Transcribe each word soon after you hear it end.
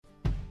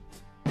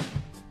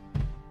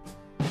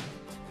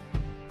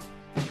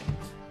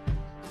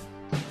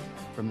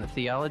the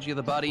Theology of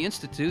the Body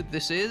Institute,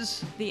 this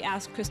is the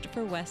Ask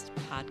Christopher West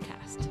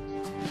podcast.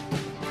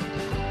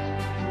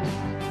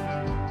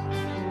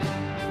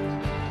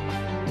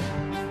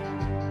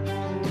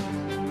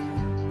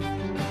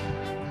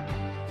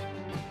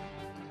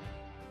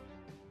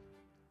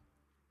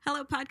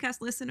 Hello,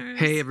 podcast listeners.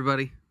 Hey,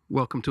 everybody.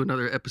 Welcome to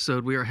another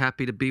episode. We are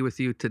happy to be with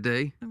you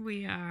today.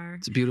 We are.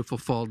 It's a beautiful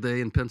fall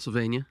day in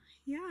Pennsylvania.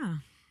 Yeah.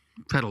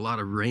 We've had a lot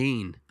of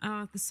rain.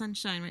 Oh, the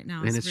sunshine right now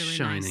and is it's really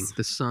shining. nice.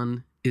 The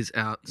sun is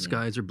out. The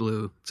skies are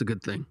blue. It's a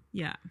good thing.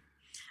 Yeah.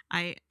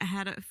 I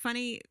had a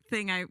funny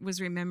thing I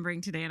was remembering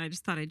today, and I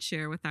just thought I'd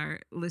share with our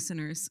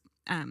listeners.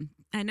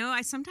 I know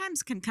I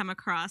sometimes can come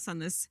across on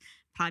this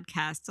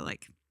podcast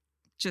like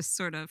just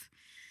sort of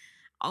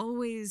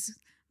always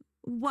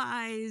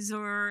wise,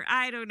 or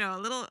I don't know, a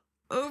little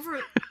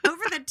over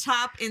the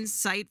top,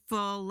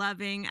 insightful,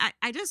 loving.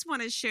 I just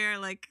want to share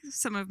like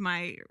some of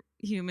my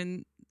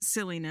human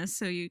silliness,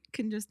 so you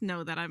can just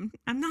know that I'm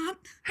not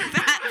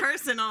that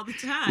person all the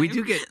time. We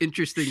do get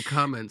interesting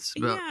comments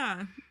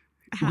about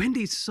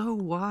Wendy's so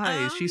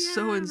wise. She's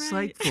so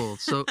insightful. Right.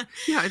 So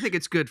yeah, I think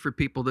it's good for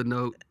people to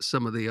know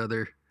some of the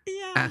other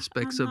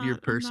aspects of your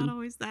person. I'm not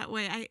always that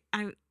way.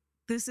 I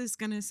this is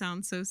going to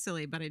sound so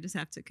silly, but I just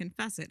have to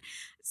confess it.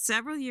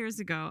 Several years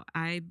ago,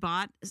 I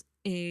bought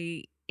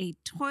a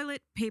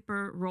toilet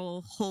paper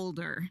roll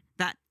holder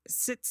that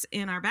sits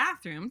in our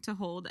bathroom to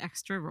hold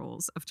extra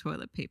rolls of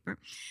toilet paper.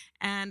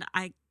 And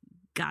I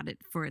got it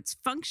for its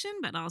function,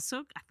 but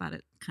also I thought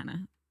it kind of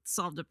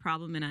solved a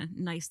problem in a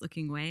nice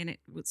looking way. And it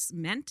was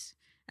meant,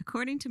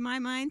 according to my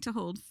mind, to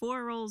hold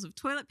 4 rolls of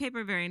toilet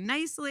paper very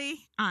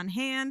nicely on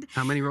hand.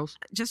 How many rolls?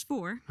 Just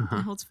 4. Uh-huh.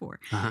 It holds 4.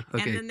 Uh-huh.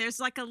 Okay. And then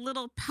there's like a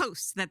little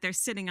post that they're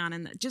sitting on,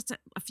 and just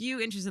a few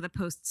inches of the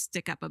post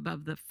stick up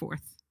above the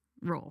 4th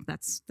roll.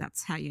 That's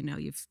how you know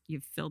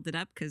you've filled it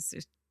up, because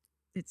it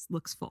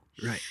looks full.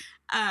 Right.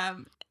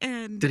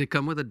 And did it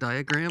come with a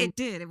diagram? It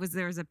did.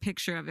 There was a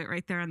picture of it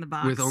right there on the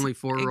box. With only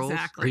 4 rolls?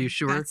 Exactly. Are you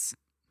sure?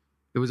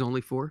 It was only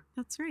 4?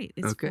 That's right.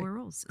 It's okay. 4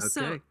 rolls. Okay.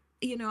 So,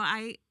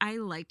 I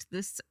liked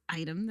this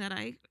item that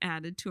I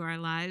added to our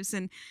lives,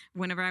 and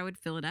whenever I would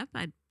fill it up,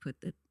 I'd put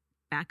it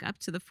back up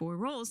to the 4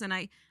 rolls. And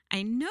I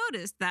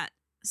noticed that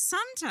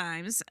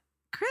sometimes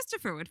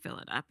Christopher would fill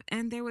it up,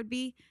 and there would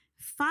be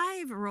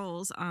 5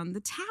 rolls on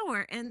the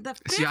tower, and the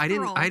 5th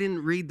roll. I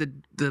didn't read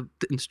the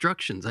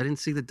instructions. I didn't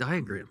see the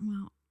diagram.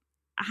 Well,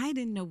 I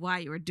didn't know why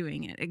you were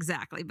doing it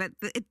exactly, but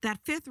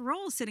that 5th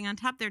roll sitting on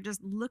top there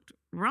just looked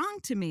wrong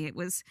to me. It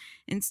was,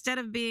 instead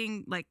of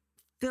being like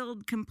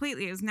filled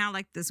completely, it was now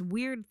like this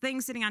weird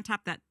thing sitting on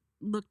top that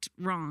looked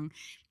wrong.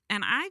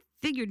 And I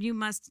figured you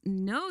must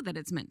know that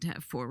it's meant to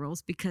have 4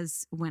 rolls,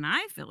 because when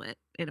I fill it,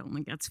 it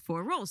only gets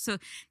 4 rolls. So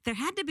there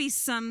had to be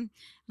some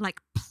like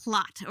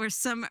plot or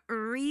some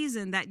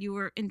reason that you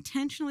were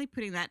intentionally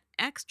putting that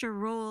extra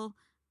roll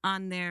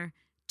on there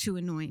to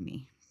annoy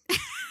me,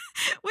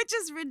 which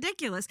is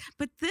ridiculous.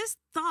 But this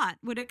thought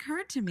would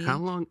occur to me. How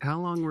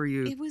long were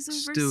you? It was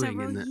over stewing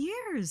several in that?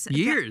 years.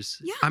 Years?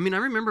 Yeah. I mean, I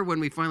remember when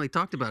we finally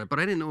talked about it, but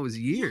I didn't know it was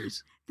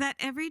years. That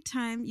every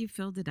time you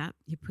filled it up,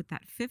 you put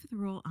that 5th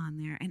roll on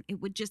there, and it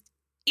would just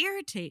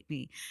irritate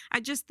me. I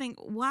just think,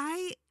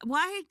 why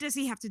does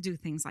he have to do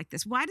things like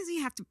this? Why does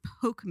he have to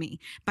poke me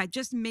by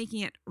just making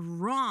it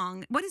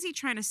wrong? What is he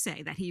trying to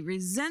say? That he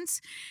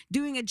resents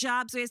doing a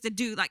job, so he has to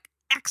do like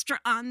extra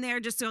on there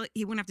just so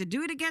he wouldn't have to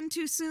do it again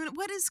too soon?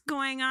 What is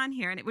going on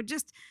here? And it would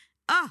just,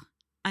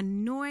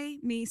 annoy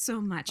me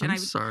so much. And I'm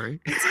sorry.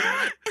 It's all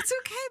right. It's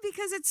okay,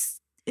 because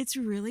it's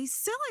really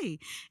silly.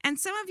 And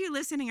some of you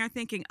listening are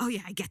thinking, oh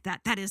yeah, I get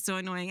that. That is so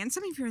annoying. And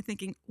some of you are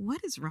thinking,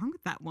 what is wrong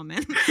with that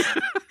woman?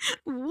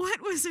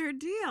 What was her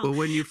deal? Well,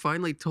 when you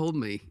finally told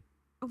me.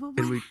 Well,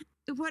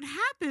 what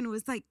happened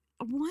was, like,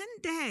 one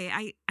day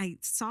I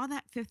saw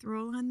that 5th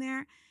roll on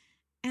there,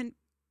 and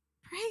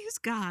praise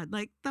God,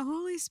 like the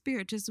Holy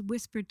Spirit just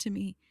whispered to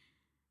me,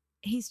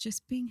 he's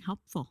just being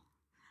helpful.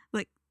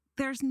 Like,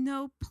 there's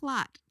no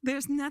plot.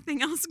 There's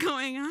nothing else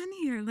going on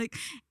here. Like,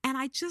 and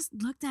I just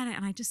looked at it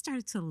and I just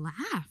started to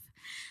laugh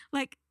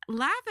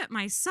at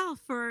myself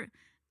for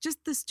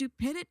just the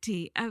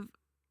stupidity of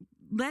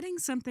letting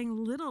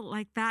something little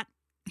like that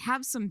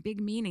have some big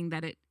meaning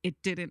that it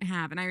didn't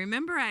have. And I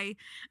remember I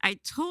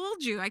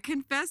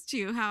confessed to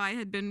you how I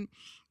had been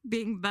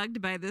being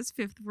bugged by this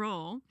 5th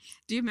roll.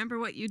 Do you remember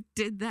what you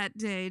did that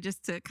day,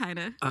 just to kind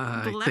of bless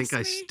I think me?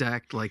 I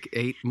stacked like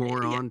 8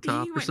 more on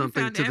top or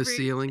something to the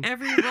ceiling.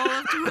 Every roll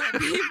of toilet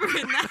paper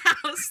in the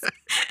house,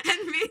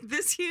 and made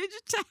this huge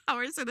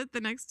tower, so that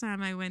the next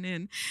time I went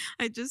in,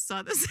 I just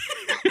saw this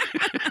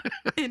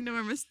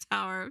enormous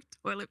tower of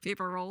toilet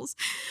paper rolls.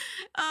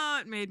 Oh,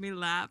 it made me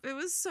laugh. It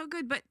was so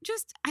good. But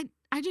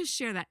I just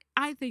share that.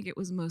 I think it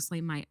was mostly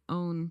my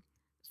own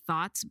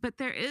thoughts, but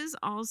there is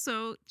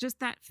also just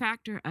that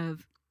factor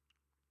of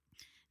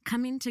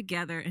coming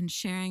together and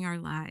sharing our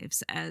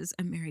lives as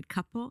a married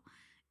couple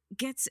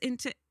gets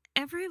into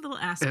every little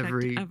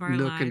aspect of our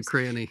nook lives. and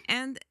cranny.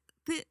 And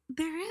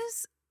there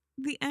is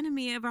the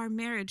enemy of our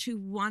marriage who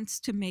wants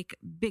to make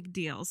big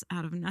deals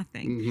out of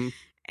nothing. Mm-hmm.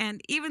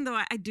 And even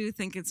though I do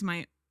think it's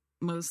my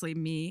mostly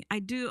me, I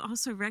do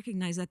also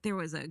recognize that there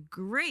was a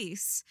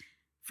grace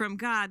from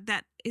God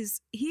that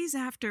he's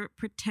after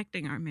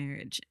protecting our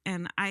marriage.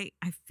 And I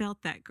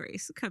felt that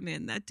grace come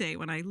in that day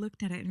when I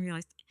looked at it and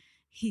realized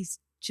he's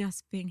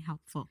just being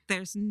helpful.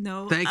 There's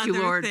no Thank you,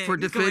 other Lord, thing for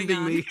defending going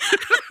on. me.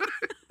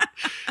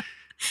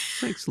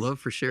 Thanks, love,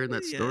 for sharing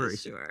that story. Yeah,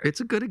 sure.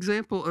 It's a good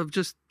example of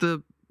just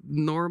the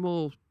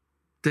normal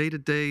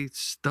day-to-day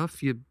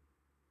stuff you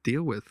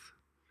deal with.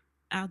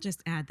 I'll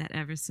just add that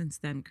ever since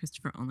then,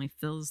 Christopher only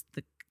fills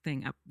the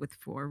thing up with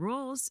 4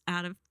 rolls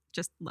out of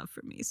just love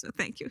for me. So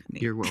thank you, honey.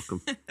 You're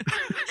welcome.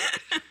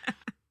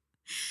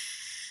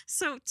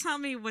 So tell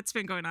me what's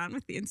been going on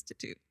with the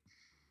Institute.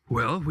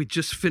 Well, we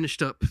just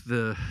finished up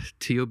the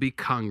TOB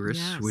Congress,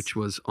 Yes. which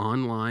was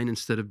online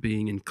instead of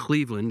being in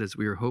Cleveland, as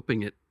we were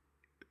hoping it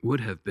would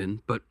have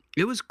been. But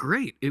it was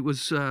great. It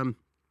was,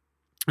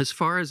 as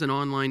far as an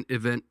online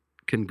event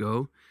can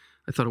go,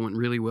 I thought it went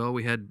really well.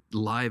 We had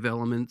live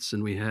elements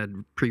and we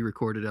had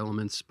pre-recorded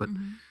elements, but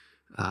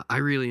I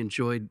really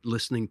enjoyed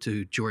listening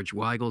to George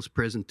Weigel's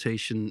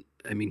presentation.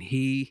 I mean,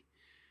 he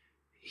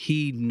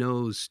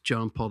knows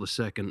John Paul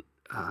II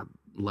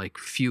like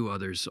few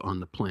others on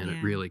the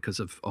planet, really, because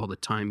of all the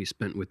time he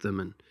spent with them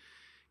and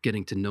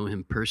getting to know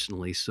him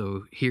personally.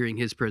 So hearing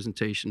his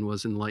presentation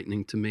was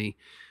enlightening to me.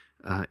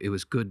 It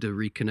was good to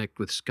reconnect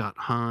with Scott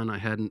Hahn. I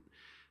hadn't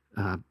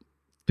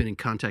been in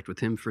contact with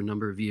him for a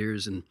number of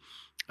years, and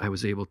I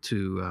was able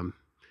to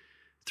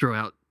throw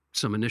out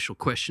some initial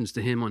questions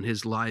to him on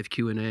his live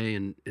Q&A,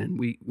 and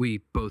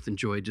we both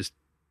enjoyed just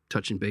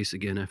touching base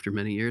again after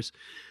many years.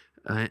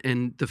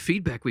 And the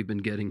feedback we've been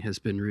getting has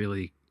been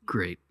really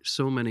great.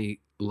 So many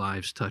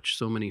lives touched,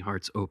 so many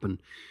hearts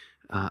open.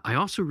 I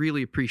also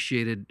really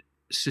appreciated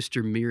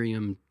Sister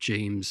Miriam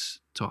James'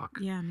 talk.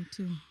 Yeah, me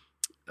too.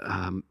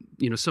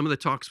 Some of the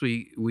talks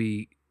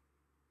we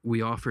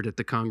offered at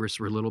the Congress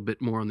were a little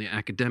bit more on the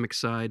academic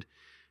side,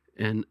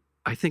 and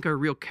I think our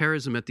real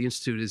charism at the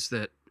Institute is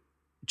that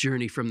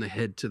journey from the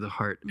head to the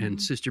heart,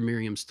 and Sister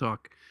Miriam's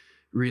talk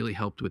really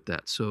helped with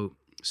that. So,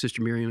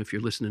 Sister Miriam, if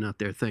you're listening out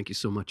there, thank you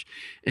so much.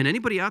 And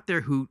anybody out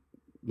there who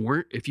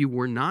if you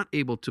were not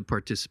able to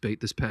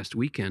participate this past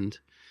weekend,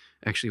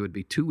 actually it would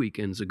be 2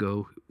 weekends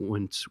ago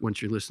once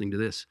you're listening to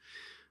this,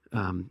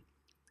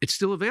 it's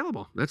still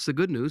available. That's the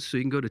good news. So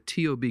you can go to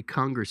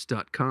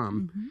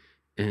tobcongress.com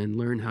and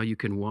learn how you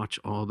can watch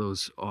all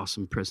those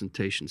awesome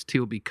presentations,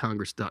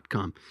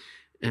 tobcongress.com.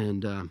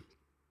 And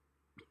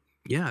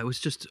it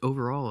was just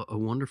overall a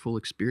wonderful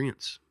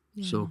experience.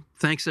 Yeah. So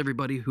thanks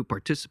everybody who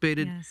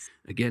participated. Yes.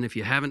 Again, if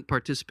you haven't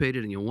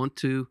participated and you want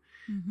to,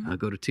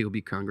 go to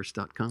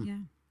tobcongress.com. Yeah,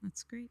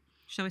 that's great.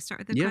 Shall we start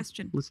with the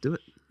question? Let's do it.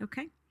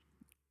 Okay.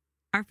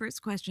 Our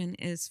first question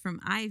is from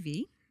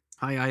Ivy.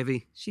 Hi,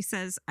 Ivy. She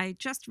says, I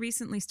just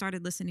recently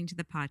started listening to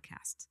the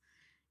podcast.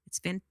 It's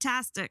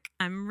fantastic.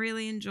 I'm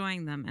really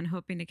enjoying them and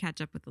hoping to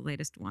catch up with the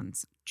latest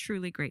ones.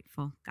 Truly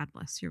grateful. God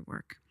bless your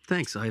work.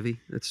 Thanks,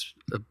 Ivy. That's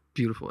a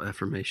beautiful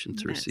affirmation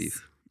to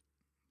receive.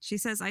 She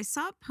says, I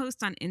saw a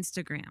post on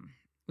Instagram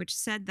which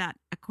said that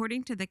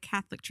according to the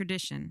Catholic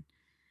tradition,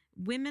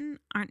 women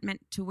aren't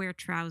meant to wear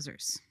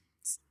trousers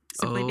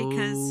simply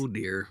because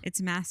it's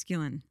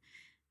masculine.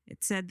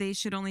 It said they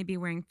should only be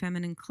wearing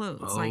feminine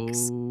clothes like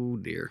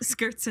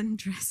skirts and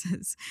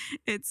dresses.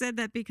 It said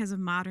that because of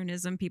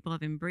modernism, people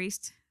have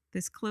embraced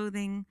this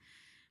clothing.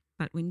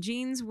 But when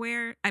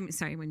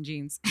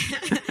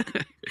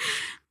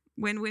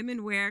when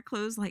women wear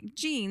clothes like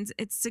jeans,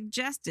 it's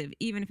suggestive,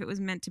 even if it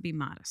was meant to be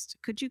modest.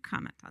 Could you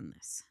comment on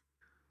this?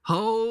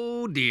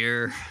 Oh,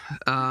 dear.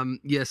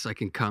 Yes, I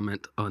can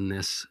comment on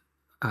this.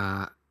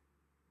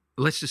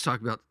 Let's just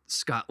talk about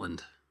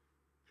Scotland.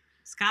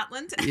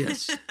 Scotland?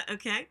 Yes.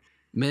 Okay.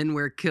 Men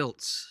wear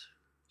kilts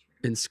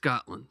in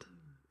Scotland,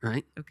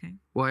 right? Okay.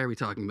 Why are we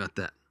talking about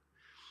that?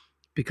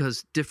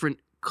 Because different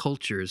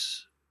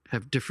cultures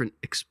have different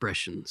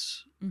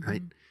expressions,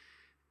 right?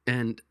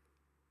 And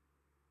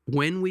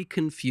when we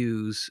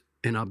confuse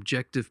an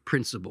objective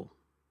principle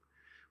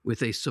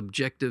with a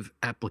subjective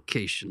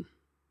application,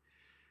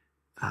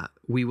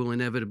 we will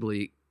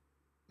inevitably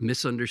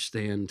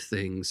misunderstand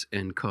things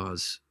and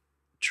cause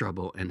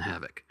trouble and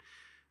havoc.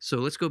 So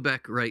let's go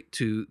back right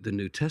to the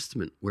New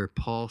Testament, where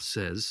Paul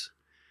says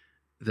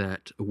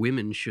that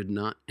women should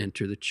not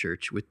enter the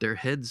church with their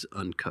heads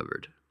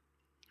uncovered,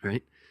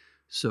 right?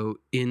 So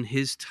in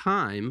his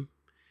time,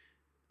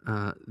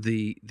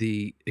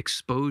 the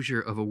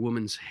exposure of a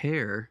woman's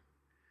hair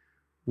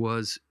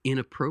was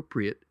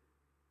inappropriate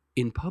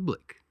in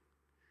public.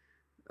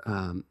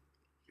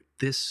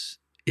 This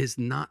is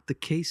not the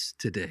case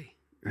today,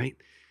 right?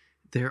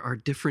 There are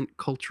different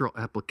cultural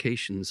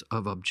applications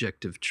of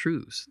objective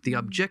truths. The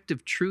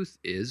objective truth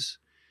is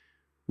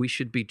we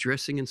should be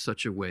dressing in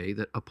such a way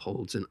that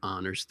upholds and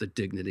honors the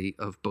dignity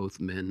of both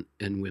men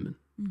and women,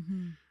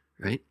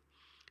 right?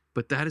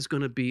 But that is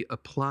going to be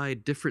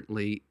applied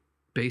differently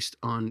based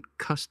on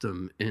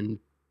custom and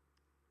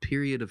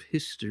period of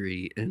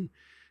history and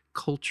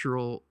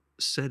cultural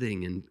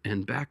setting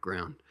and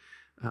background.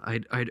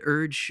 I'd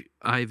urge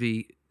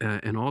Ivy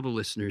and all the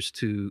listeners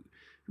to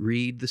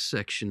read the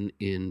section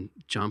in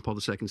John Paul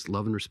II's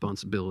Love and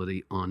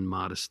Responsibility on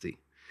modesty,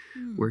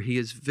 where he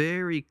is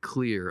very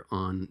clear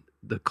on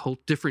the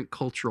different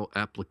cultural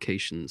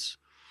applications.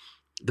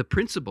 The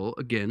principle,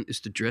 again, is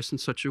to dress in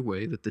such a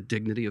way that the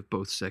dignity of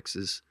both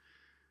sexes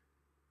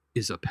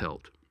is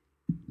upheld.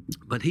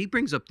 But he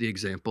brings up the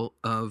example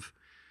of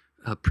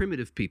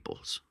primitive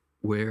peoples,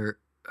 where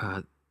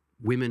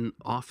women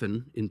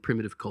often in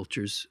primitive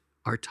cultures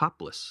are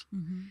topless.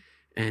 Mm-hmm.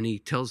 And he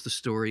tells the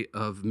story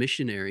of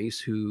missionaries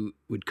who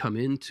would come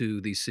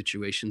into these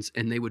situations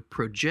and they would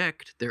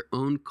project their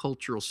own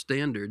cultural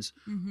standards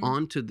Mm-hmm.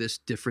 onto this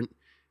different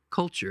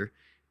culture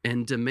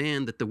and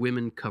demand that the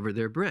women cover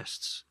their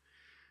breasts.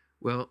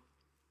 Well,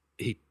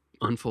 he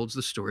unfolds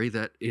the story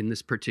that in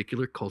this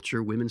particular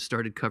culture, women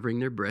started covering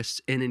their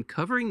breasts, and in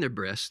covering their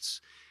breasts,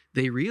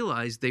 they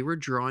realized they were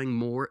drawing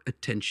more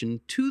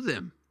attention to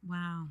them.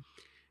 Wow.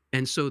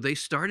 And so they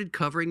started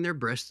covering their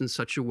breasts in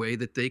such a way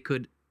that they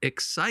could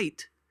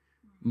excite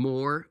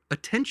more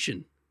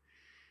attention.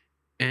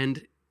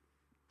 And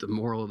the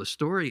moral of the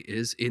story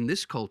is, in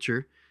this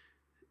culture,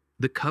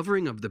 the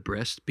covering of the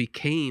breast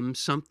became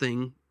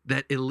something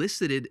that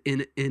elicited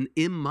an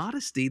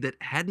immodesty that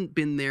hadn't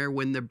been there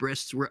when the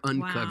breasts were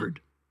uncovered.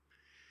 Wow.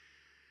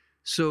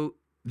 So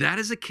that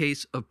is a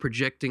case of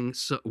projecting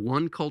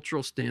one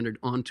cultural standard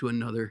onto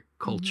another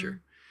culture.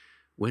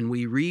 Mm-hmm. When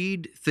we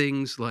read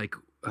things like,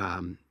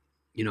 in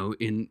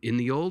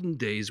the olden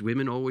days,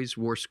 women always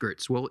wore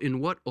skirts. Well, in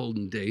what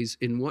olden days,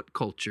 in what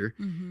culture,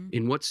 Mm-hmm.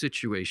 in what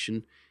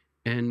situation,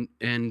 and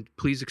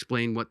please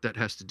explain what that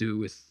has to do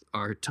with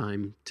our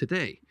time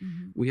today.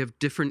 Mm-hmm. We have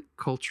different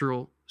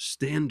cultural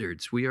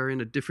standards. We are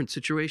in a different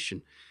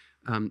situation.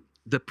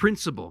 The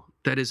principle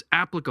that is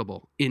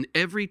applicable in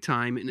every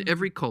time, in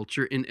every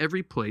culture, in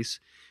every place,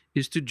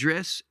 is to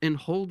dress and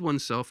hold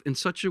oneself in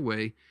such a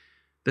way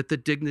that the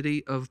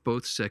dignity of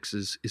both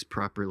sexes is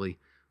properly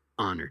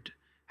honored.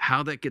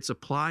 How that gets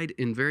applied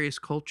in various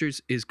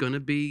cultures is going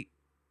to be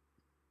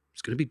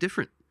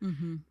different.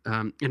 Mm-hmm.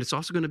 And it's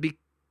also going to be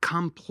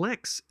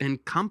complex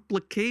and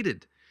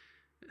complicated.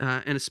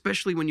 And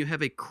especially when you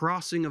have a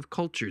crossing of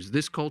cultures,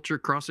 this culture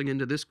crossing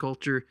into this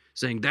culture,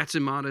 saying that's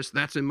immodest,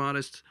 that's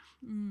immodest.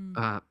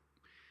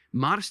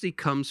 Modesty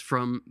comes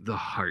from the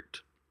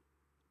heart.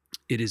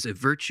 It is a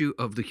virtue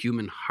of the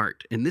human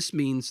heart. And this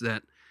means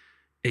that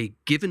a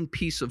given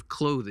piece of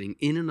clothing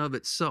in and of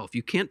itself,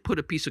 you can't put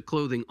a piece of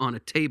clothing on a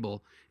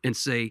table and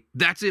say,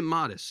 that's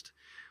immodest.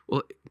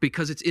 Well,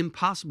 because it's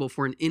impossible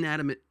for an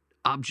inanimate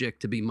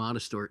object to be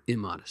modest or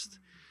immodest.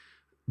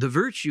 The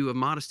virtue of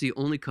modesty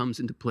only comes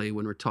into play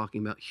when we're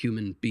talking about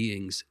human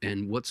beings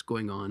and what's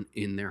going on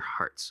in their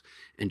hearts.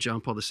 And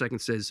John Paul II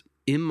says,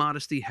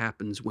 immodesty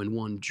happens when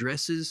one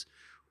dresses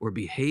or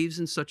behaves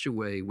in such a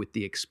way with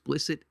the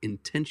explicit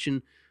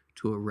intention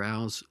to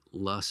arouse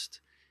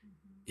lust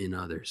in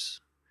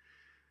others.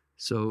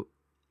 So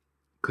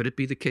could it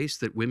be the case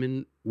that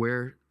women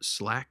wear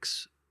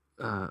slacks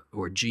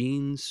or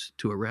jeans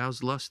to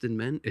arouse lust in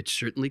men? It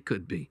certainly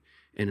could be.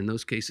 And in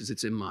those cases,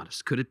 it's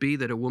immodest. Could it be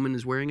that a woman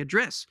is wearing a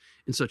dress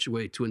in such a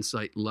way to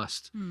incite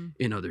lust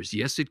in others?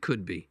 Yes, it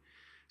could be.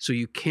 So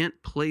you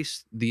can't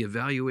place the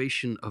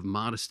evaluation of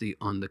modesty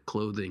on the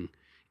clothing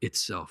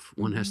itself.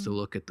 One has to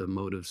look at the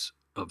motives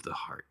of the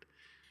heart.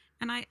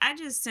 And I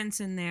just sense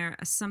in there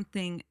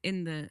something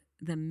in the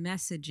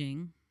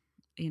messaging,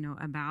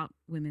 about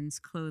women's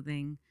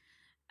clothing,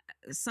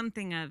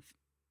 something of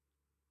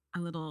a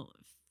little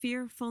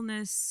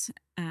fearfulness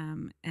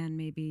and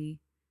maybe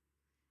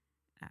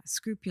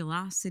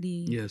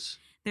scrupulosity. Yes.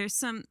 There's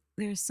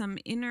some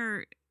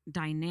inner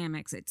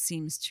dynamics it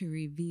seems to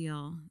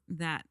reveal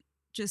that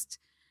just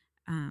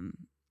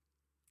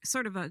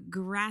sort of a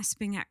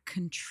grasping at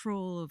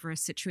control over a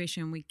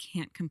situation we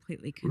can't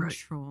completely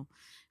control, right,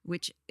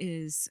 which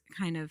is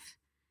kind of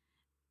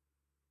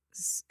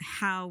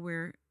how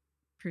we're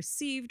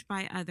perceived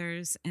by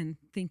others and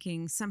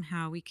thinking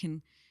somehow we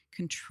can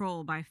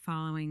control by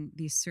following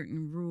these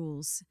certain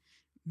rules.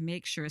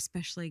 Make sure,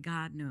 especially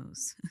God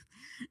knows,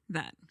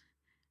 that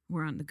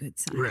we're on the good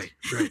side.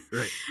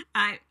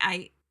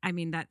 Right. I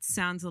mean, that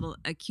sounds a little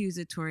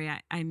accusatory.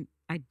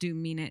 I do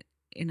mean it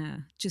in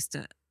a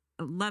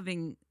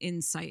loving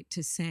insight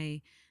to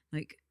say,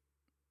 like,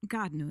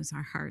 God knows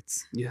our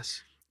hearts.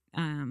 Yes.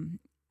 And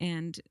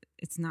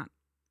it's not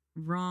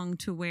wrong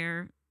to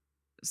wear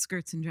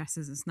skirts and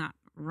dresses. It's not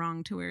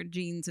wrong to wear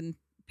jeans and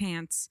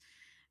pants.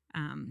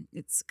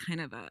 It's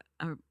kind of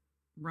a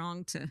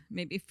wrong to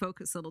maybe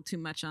focus a little too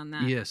much on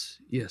that. Yes.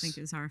 I think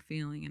is our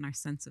feeling and our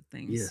sense of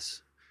things.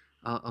 Yes.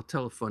 I'll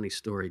tell a funny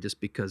story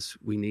just because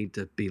we need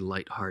to be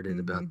lighthearted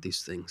about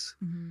these things.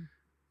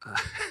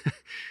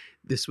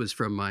 This was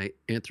from my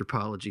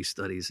anthropology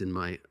studies in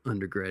my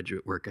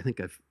undergraduate work. I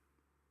think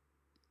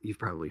you've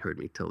probably heard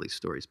me tell these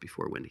stories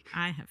before, Wendy.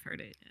 I have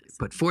heard it. Yes.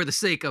 But for the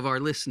sake of our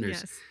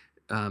listeners,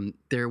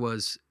 there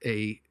was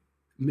a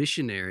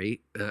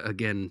missionary,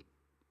 again,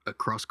 a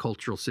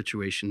cross-cultural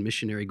situation,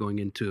 missionary going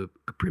into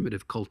a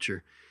primitive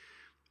culture.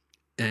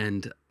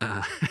 And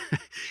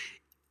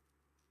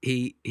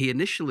he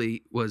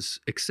initially was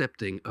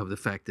accepting of the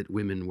fact that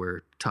women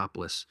were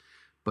topless,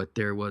 but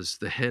there was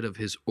the head of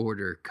his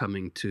order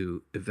coming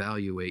to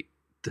evaluate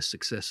the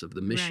success of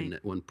the mission Right.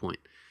 at one point.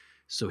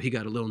 So he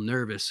got a little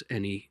nervous,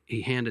 and he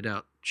handed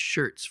out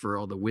shirts for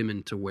all the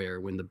women to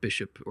wear when the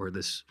bishop or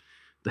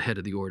the head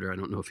of the order, I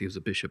don't know if he was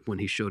a bishop, when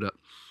he showed up.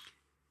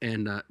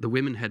 And the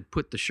women had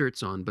put the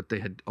shirts on, but they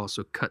had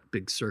also cut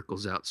big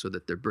circles out so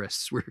that their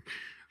breasts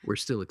were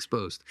still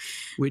exposed,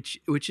 which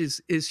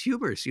is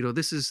humorous. You know,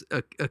 this is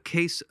a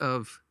case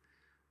of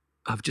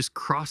just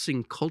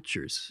crossing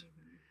cultures.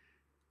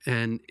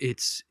 And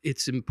it's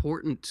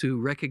important to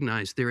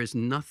recognize there is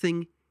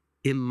nothing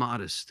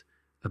immodest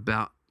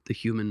about the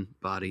human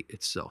body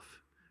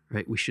itself,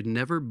 right? We should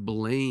never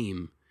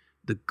blame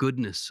the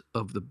goodness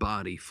of the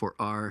body for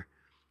our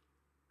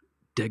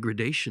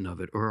degradation of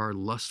it or our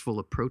lustful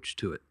approach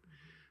to it.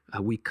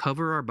 We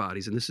cover our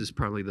bodies, and this is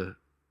probably the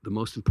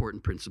most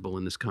important principle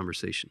in this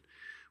conversation.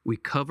 We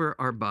cover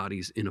our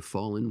bodies in a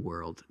fallen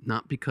world,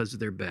 not because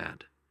they're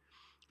bad.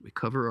 We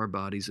cover our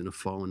bodies in a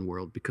fallen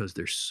world because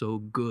they're so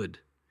good.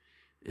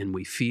 And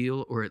we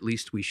feel, or at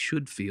least we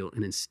should feel,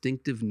 an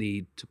instinctive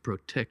need to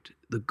protect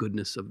the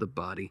goodness of the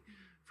body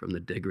from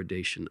the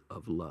degradation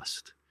of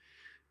lust.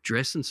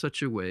 Dress in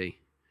such a way,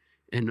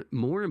 and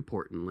more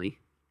importantly,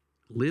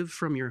 live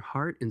from your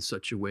heart in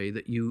such a way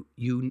that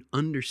you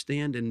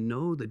understand and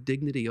know the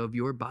dignity of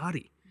your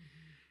body.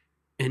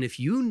 And if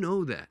you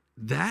know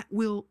that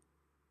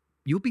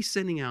you'll be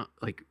sending out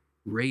like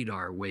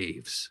radar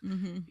waves,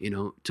 you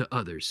know, to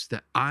others,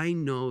 that I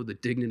know the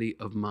dignity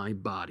of my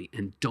body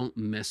and don't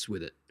mess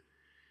with it.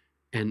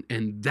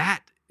 And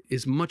that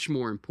is much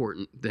more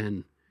important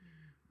than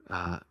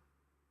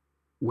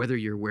whether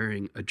you're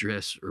wearing a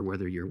dress or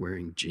whether you're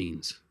wearing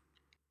jeans.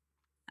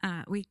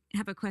 We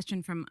have a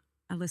question from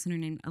a listener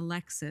named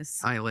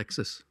Alexis. Hi,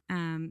 Alexis.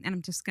 And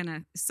I'm just going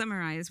to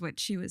summarize what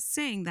she was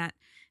saying, that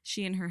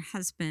she and her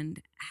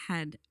husband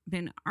had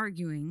been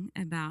arguing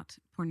about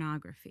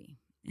pornography,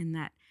 and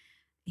that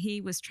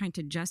he was trying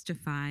to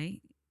justify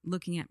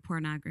looking at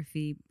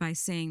pornography by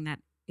saying that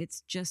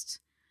it's just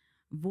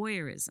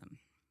voyeurism.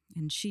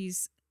 And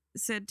she's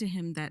said to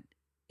him that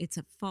it's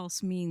a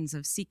false means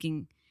of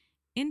seeking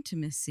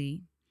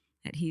intimacy,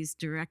 that he's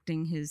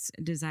directing his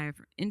desire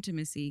for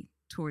intimacy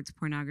towards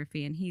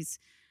pornography, and he's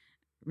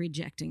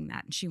rejecting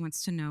that. And she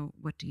wants to know,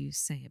 what do you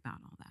say about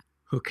all that?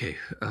 Okay.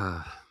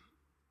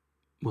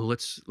 Well,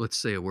 let's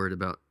say a word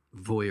about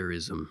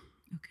voyeurism.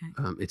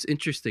 Okay. It's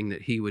interesting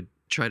that he would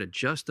try to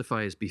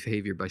justify his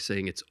behavior by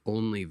saying it's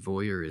only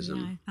voyeurism.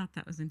 Yeah, I thought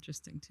that was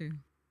interesting too.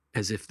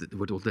 As if,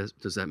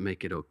 does that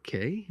make it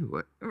okay?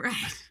 What?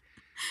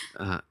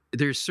 Right.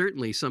 There's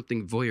certainly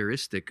something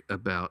voyeuristic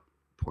about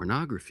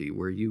pornography,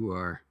 where you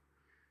are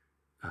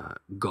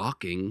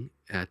gawking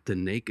at the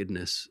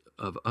nakedness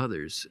of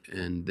others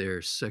and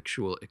their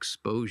sexual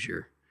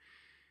exposure.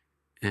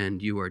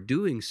 And you are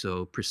doing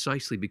so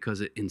precisely because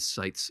it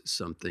incites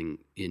something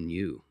in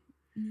you.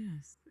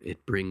 Yes.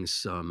 It brings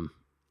some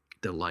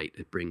delight.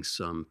 It brings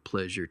some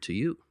pleasure to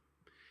you.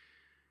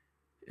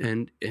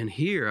 And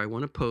here I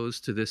want to pose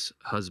to this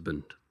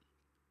husband,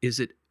 is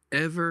it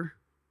ever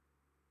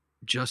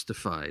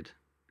justified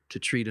to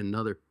treat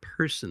another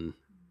person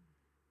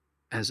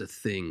as a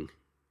thing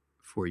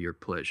for your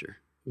pleasure?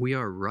 We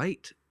are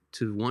right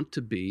to want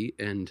to be,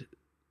 and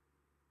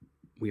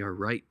we are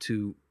right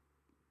to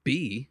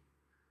be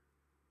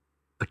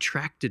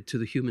attracted to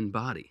the human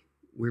body.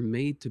 We're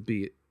made to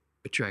be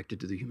attracted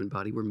to the human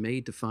body. We're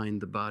made to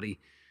find the body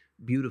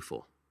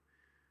beautiful,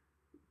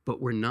 but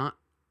we're not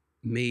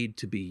made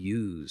to be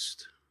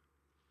used.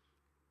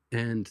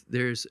 And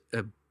there's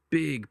a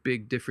big,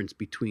 big difference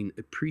between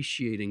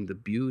appreciating the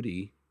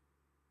beauty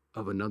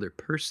of another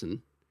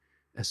person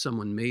as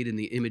someone made in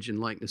the image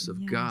and likeness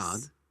of God,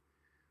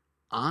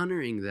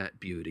 honoring that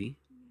beauty,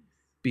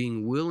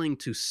 being willing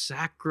to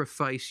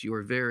sacrifice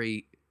your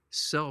very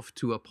self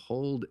to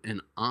uphold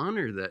and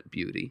honor that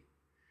beauty.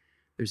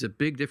 There's a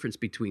big difference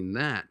between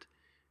that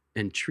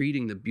and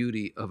treating the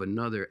beauty of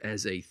another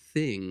as a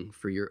thing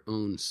for your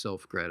own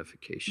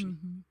self-gratification.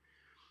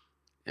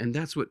 Mm-hmm. And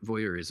that's what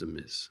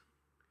voyeurism is.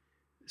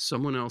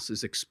 Someone else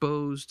is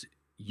exposed,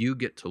 you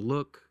get to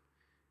look,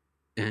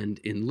 and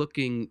in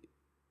looking,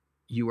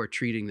 you are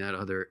treating that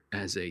other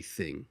as a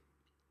thing.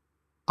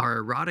 Our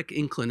erotic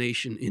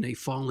inclination in a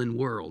fallen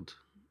world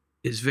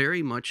is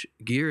very much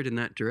geared in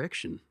that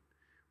direction.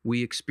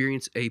 We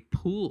experience a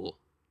pull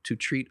to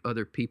treat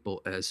other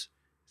people as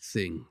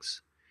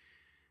things.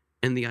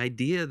 And the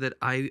idea that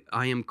I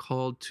am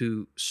called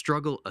to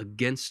struggle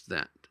against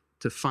that,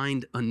 to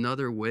find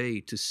another way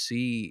to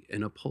see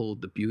and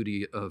uphold the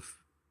beauty of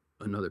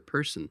another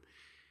person,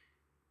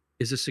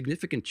 is a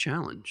significant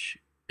challenge.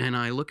 And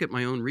I look at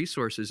my own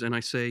resources and I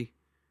say,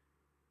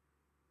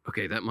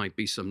 okay, that might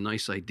be some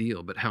nice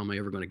ideal, but how am I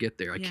ever going to get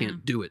there? I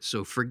can't do it,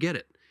 so forget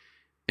it.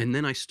 And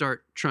then I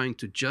start trying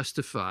to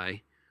justify,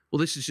 well,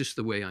 this is just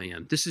the way I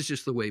am. This is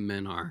just the way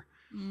men are.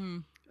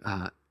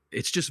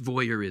 It's just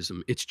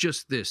voyeurism. It's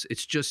just this.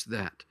 It's just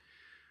that.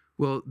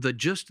 Well, the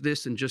just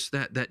this and just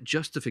that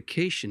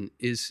justification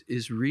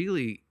is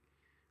really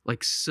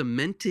like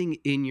cementing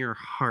in your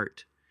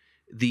heart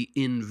the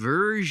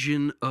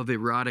inversion of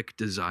erotic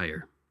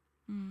desire.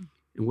 Mm.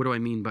 And what do I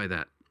mean by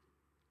that?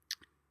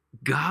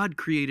 God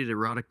created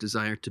erotic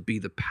desire to be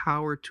the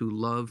power to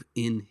love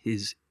in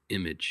his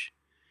image.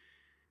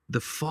 The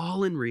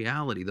fallen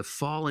reality, the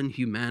fallen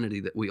humanity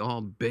that we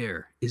all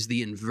bear is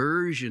the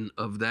inversion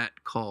of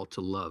that call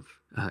to love.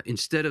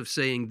 Instead of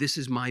saying, this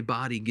is my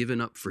body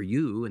given up for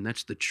you, and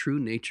that's the true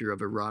nature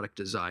of erotic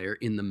desire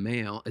in the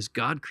male as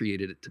God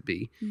created it to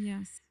be.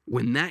 Yes.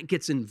 When that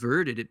gets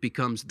inverted, it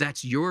becomes,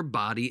 that's your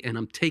body and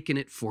I'm taking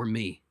it for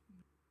me.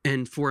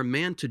 And for a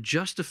man to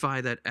justify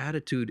that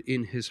attitude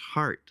in his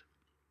heart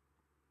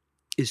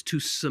is to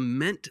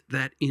cement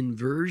that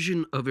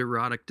inversion of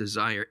erotic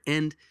desire.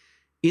 And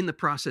in the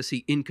process,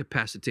 he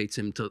incapacitates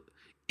him to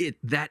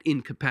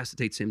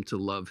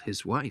love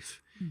his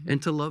wife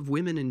and to love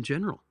women in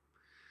general.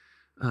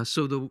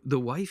 So the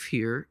wife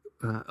here,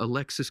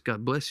 Alexis,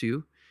 God bless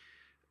you,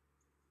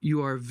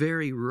 you are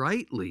very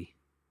rightly,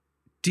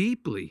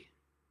 deeply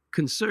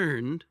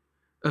concerned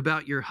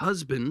about your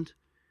husband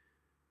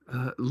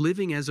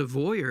living as a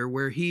voyeur,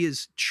 where he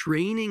is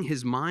training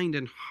his mind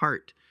and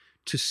heart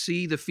to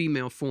see the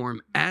female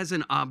form as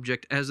an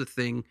object, as a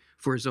thing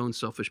for his own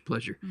selfish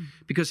pleasure.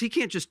 Because he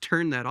can't just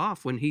turn that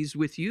off when he's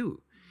with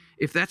you.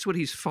 If that's what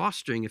he's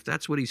fostering, if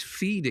that's what he's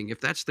feeding, if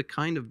that's the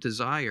kind of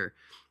desire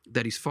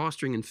that he's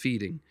fostering and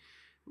feeding,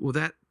 well,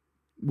 that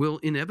will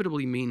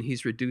inevitably mean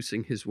he's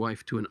reducing his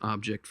wife to an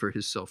object for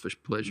his selfish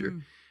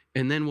pleasure.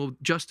 And then we'll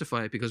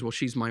justify it because, well,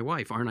 she's my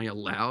wife. Aren't I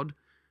allowed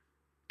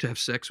to have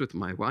sex with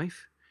my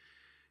wife?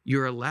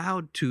 You're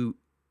allowed to,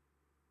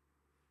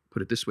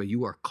 put it this way,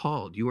 you are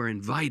called, you are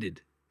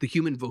invited. The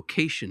human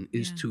vocation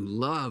is to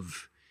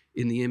love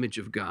in the image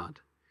of God.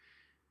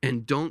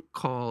 And don't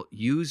call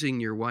using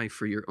your wife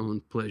for your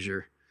own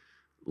pleasure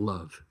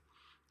love.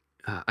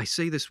 I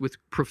say this with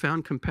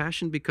profound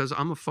compassion because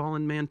I'm a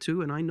fallen man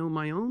too, and I know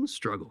my own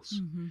struggles.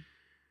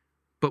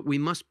 But we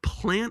must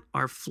plant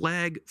our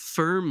flag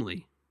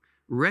firmly,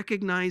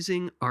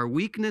 recognizing our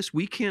weakness.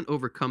 We can't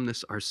overcome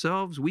this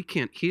ourselves. We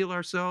can't heal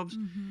ourselves.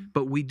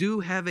 But we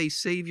do have a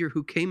Savior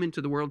who came into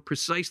the world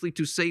precisely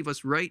to save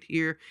us right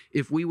here,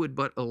 if we would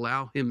but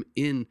allow him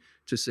in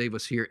to save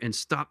us here and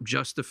stop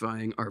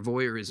justifying our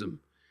voyeurism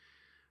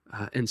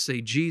and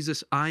say,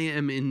 Jesus, I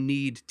am in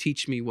need.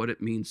 Teach me what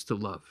it means to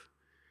love.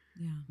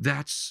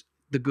 That's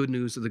the good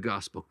news of the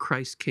gospel.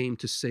 Christ came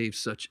to save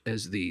such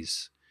as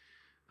these.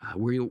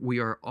 We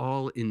are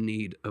all in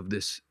need of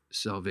this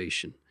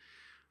salvation.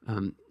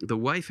 The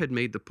wife had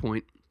made the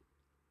point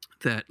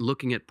that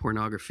looking at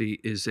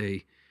pornography is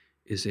a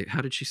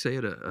how did she say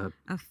it? A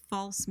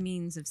false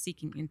means of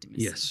seeking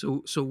intimacy. Yes.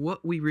 So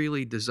what we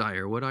really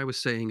desire, what I was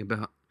saying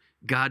about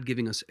God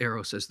giving us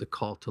eros as the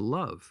call to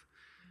love.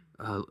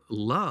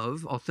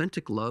 Love,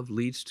 authentic love,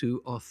 leads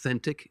to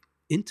authentic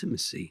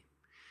intimacy.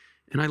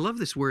 And I love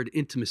this word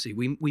intimacy.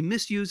 We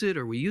misuse it,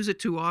 or we use it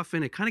too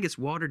often. It kind of gets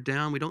watered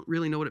down. We don't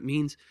really know what it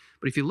means.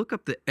 But if you look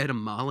up the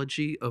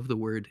etymology of the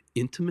word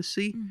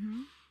intimacy,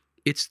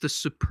 it's the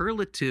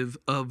superlative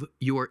of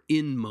your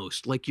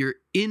inmost, like your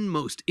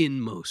inmost,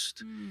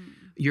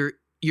 your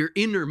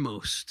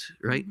innermost,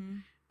 right?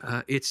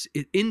 It's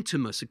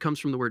intimus. It comes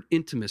from the word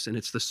intimus, and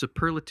it's the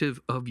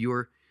superlative of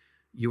your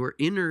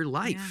inner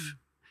life.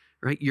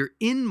 Right? Your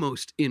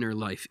inmost inner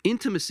life.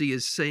 Intimacy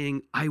is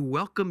saying, I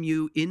welcome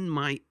you in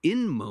my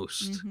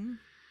inmost.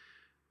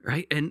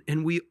 Right?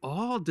 And we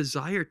all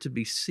desire to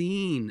be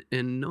seen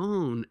and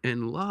known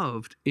and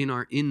loved in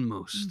our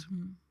inmost.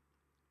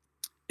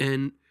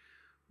 And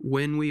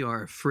when we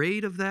are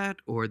afraid of that,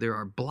 or there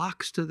are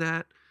blocks to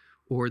that,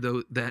 or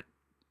that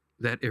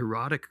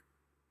erotic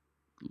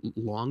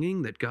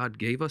longing that God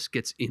gave us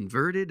gets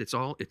inverted, it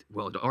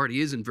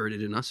already is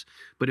inverted in us,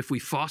 but if we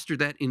foster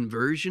that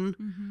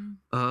inversion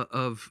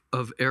of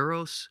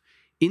eros,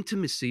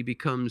 intimacy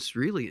becomes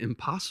really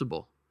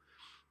impossible.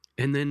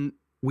 And then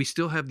we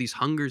still have these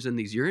hungers and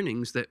these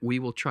yearnings that we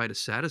will try to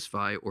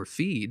satisfy or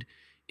feed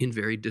in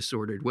very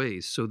disordered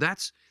ways. So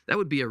that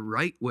would be a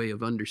right way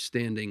of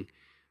understanding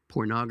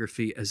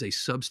pornography as a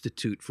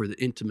substitute for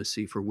the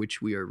intimacy for which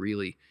we are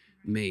really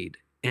made.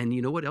 And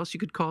you know what else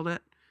you could call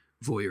that?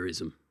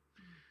 Voyeurism.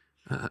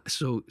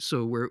 So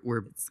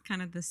we're it's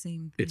kind of the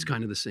same thing. It's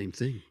kind of the same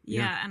thing.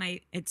 And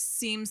it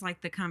seems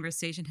like the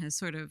conversation has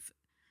sort of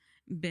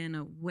been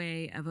a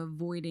way of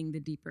avoiding the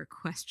deeper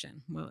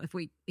question. Well,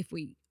 if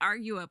we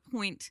argue a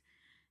point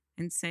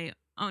and say,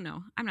 oh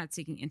no, I'm not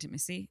seeking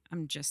intimacy,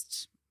 I'm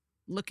just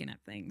looking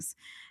at things,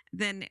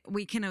 then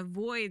we can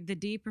avoid the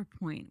deeper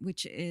point,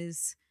 which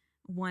is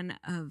one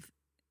of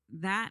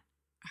that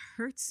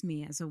hurts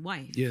me as a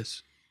wife.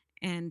 Yes.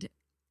 And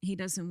he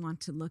doesn't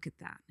want to look at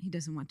that. He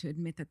doesn't want to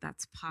admit that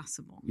that's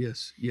possible.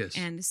 Yes.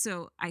 And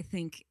so I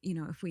think,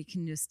 if we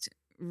can just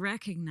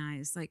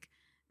recognize like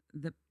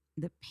the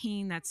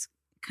pain that's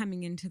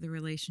coming into the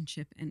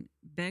relationship and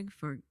beg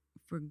for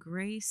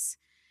grace,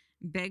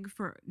 beg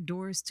for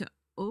doors to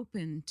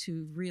open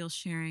to real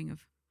sharing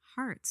of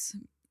hearts.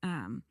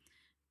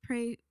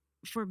 Pray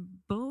for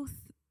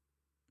both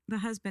the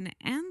husband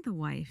and the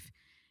wife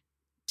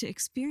to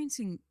experience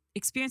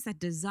that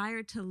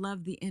desire to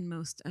love the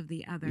inmost of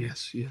the other.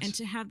 Yes, yes. And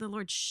to have the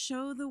Lord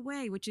show the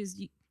way, which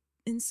is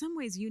in some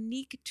ways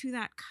unique to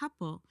that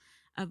couple,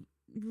 of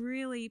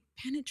really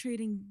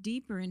penetrating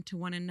deeper into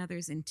one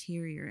another's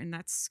interior. And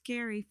that's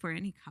scary for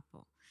any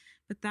couple.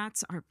 But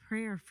that's our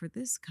prayer for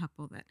this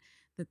couple, that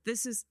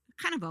this is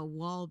kind of a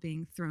wall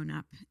being thrown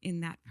up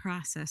in that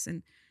process.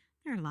 And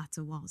there are lots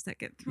of walls that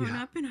get thrown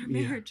up in our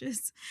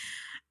marriages.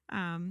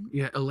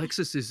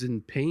 Alexis is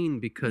in pain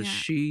because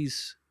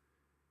she's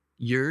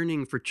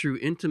yearning for true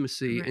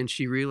intimacy, Right. and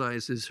she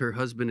realizes her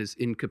husband is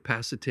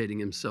incapacitating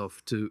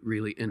himself to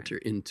really enter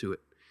into it.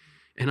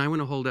 And I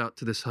want to hold out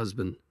to this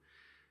husband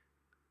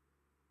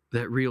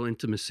that real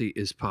intimacy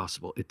is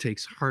possible. It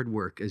takes hard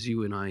work, as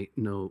you and I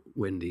know,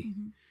 Wendy.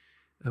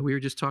 Mm-hmm. We were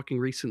just talking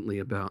recently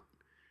about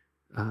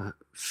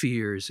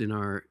fears in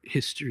our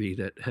history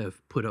that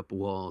have put up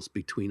walls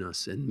between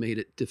us and made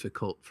it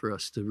difficult for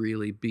us to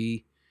really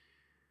be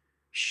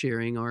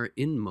sharing our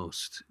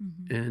inmost.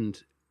 Mm-hmm.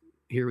 And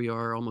here we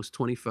are almost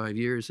 25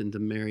 years into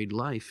married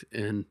life,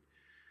 and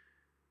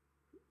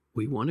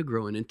we want to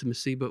grow in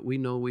intimacy, but we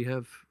know we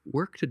have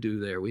work to do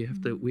there. We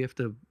have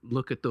to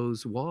look at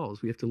those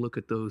walls. We have to look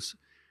at those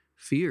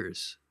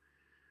fears.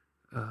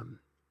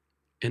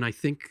 And I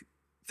think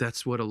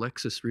that's what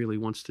Alexis really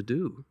wants to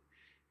do.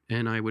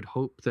 And I would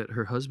hope that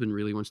her husband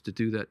really wants to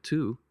do that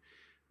too.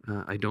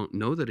 I don't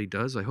know that he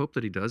does. I hope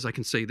that he does. I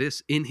can say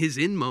this, in his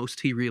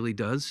inmost, he really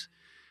does.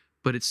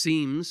 But it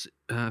seems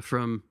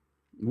from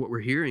what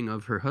we're hearing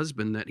of her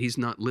husband that he's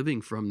not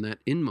living from that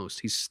inmost.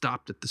 He's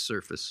stopped at the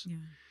surface. Yeah.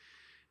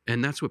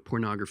 And that's what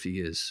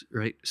pornography is,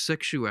 right?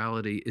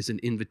 Sexuality is an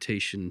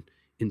invitation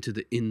into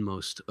the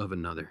inmost of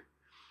another.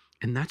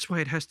 And that's why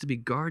it has to be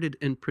guarded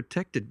and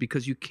protected,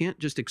 because you can't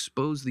just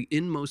expose the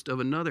inmost of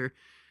another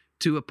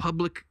to a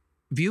public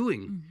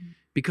viewing, Mm-hmm.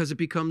 because it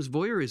becomes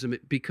voyeurism.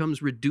 It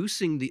becomes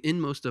reducing the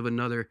inmost of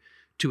another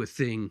to a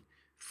thing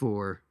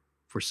for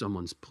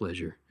someone's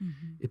pleasure.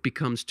 Mm-hmm. It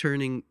becomes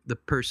turning the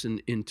person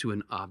into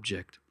an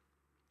object.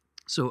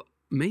 So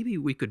maybe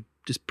we could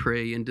just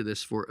pray into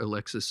this for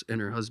Alexis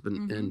and her husband,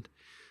 Mm-hmm. and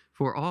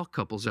for all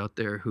couples out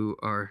there who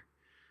are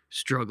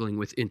struggling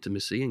with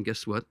intimacy. And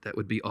guess what? That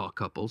would be all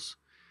couples.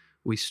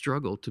 We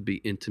struggle to be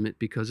intimate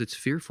because it's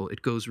fearful.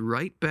 It goes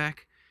right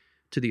back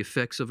to the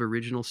effects of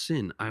original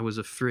sin. I was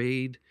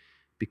afraid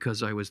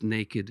because I was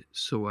naked,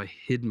 so I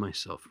hid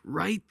myself.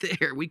 Right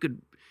there. We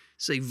could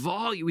say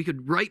we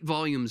could write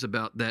volumes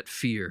about that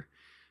fear.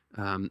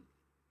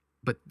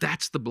 But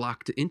that's the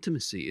block to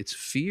intimacy. It's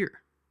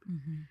fear.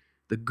 Mm-hmm.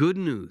 The good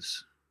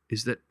news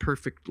is that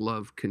perfect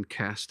love can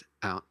cast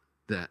out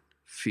that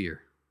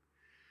fear.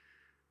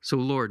 So,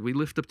 Lord, we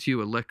lift up to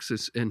you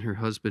Alexis and her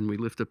husband. We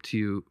lift up to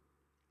you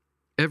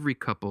every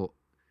couple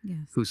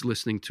Yes. who's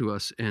listening to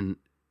us and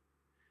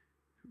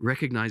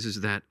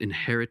recognizes that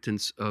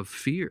inheritance of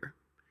fear.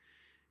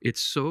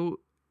 It's so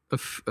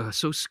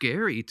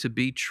scary to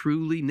be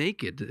truly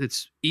naked.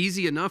 It's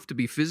easy enough to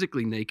be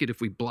physically naked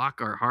if we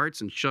block our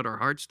hearts and shut our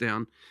hearts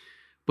down,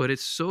 but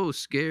it's so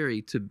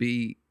scary to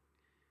be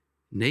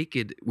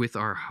naked with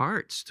our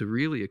hearts, to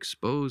really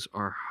expose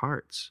our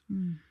hearts.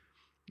 Mm.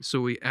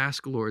 So we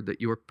ask, Lord,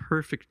 that your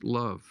perfect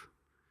love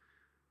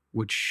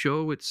would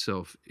show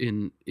itself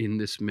in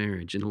this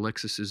marriage, in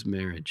Alexis's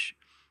marriage,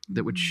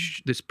 that would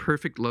this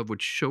perfect love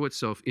would show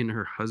itself in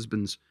her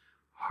husband's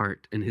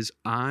heart, and his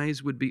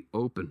eyes would be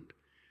opened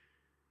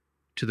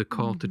to the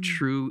call to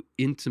true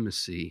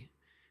intimacy,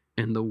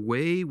 and the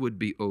way would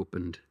be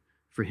opened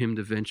for him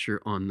to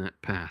venture on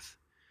that path.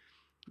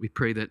 We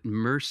pray that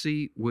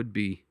mercy would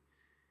be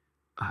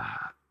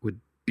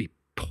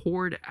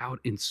poured out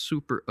in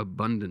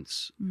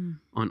superabundance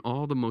on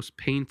all the most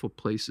painful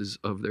places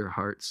of their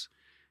hearts,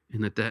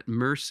 and that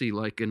mercy,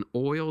 like an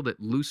oil that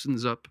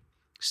loosens up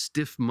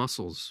stiff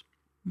muscles,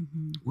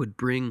 would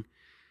bring,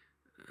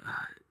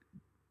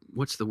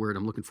 what's the word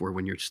I'm looking for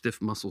when your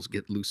stiff muscles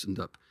get loosened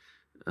up?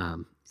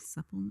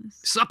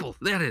 Suppleness. Supple,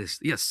 that is.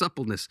 Yes,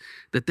 suppleness.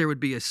 That there would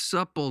be a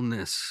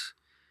suppleness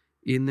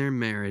in their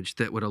marriage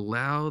that would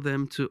allow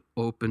them to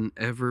open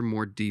ever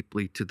more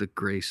deeply to the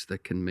grace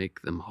that can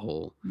make them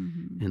whole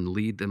and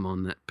lead them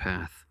on that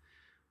path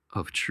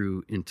of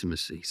true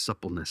intimacy.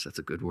 Suppleness, that's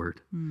a good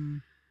word.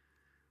 Mm.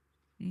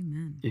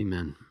 Amen.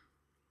 Amen.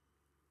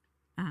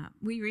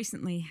 We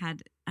recently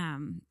had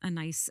a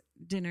nice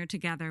dinner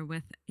together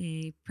with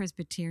a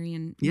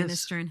Presbyterian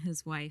minister and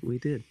his wife. We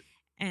did.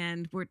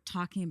 And we're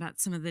talking about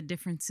some of the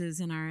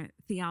differences in our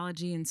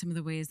theology and some of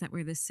the ways that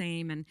we're the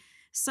same. And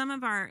some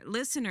of our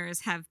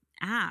listeners have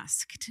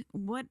asked,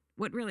 what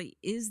really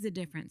is the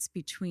difference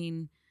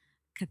between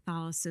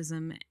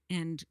Catholicism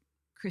and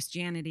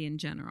Christianity in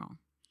general?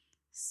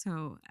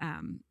 So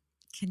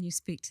can you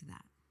speak to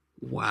that?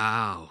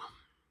 Wow.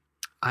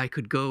 I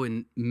could go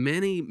in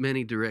many,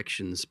 many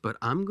directions, but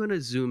I'm going to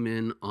zoom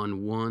in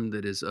on one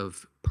that is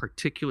of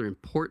particular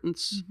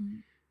importance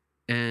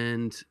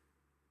and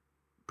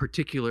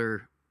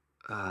particular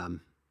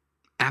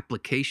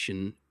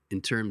application in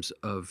terms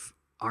of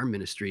our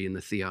ministry in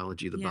the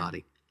theology of the Yeah.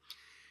 body.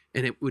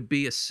 And it would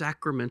be a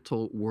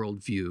sacramental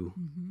worldview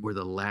Mhm. or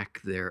the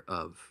lack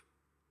thereof.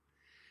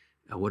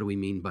 Now, what do we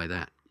mean by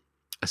that?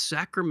 A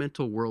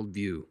sacramental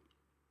worldview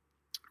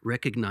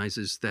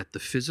recognizes that the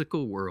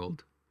physical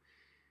world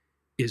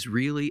is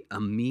really a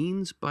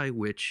means by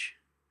which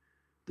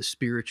the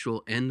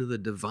spiritual and the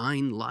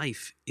divine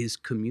life is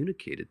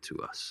communicated to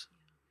us.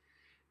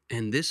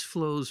 And this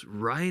flows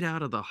right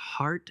out of the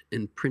heart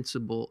and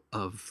principle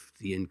of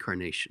the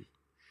incarnation.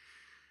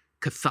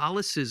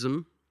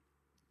 Catholicism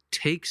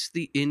takes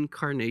the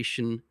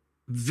incarnation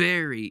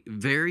very,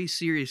 very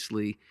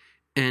seriously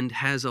and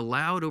has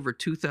allowed over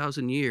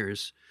 2,000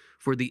 years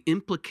for the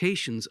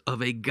implications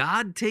of a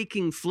God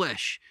taking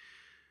flesh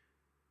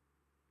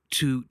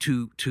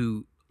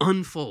to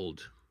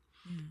unfold.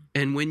 Yeah.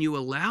 And when you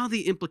allow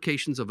the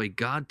implications of a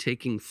God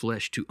taking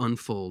flesh to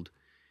unfold,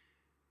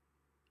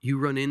 you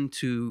run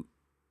into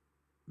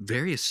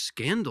various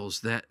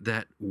scandals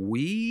that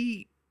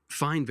we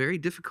find very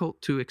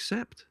difficult to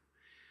accept.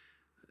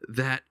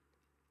 That,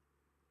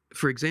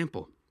 for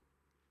example,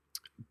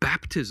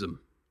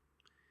 baptism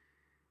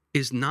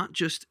is not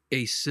just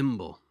a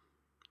symbol.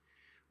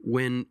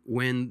 When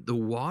the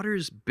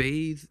waters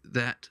bathe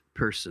that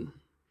person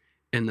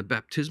and the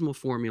baptismal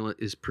formula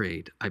is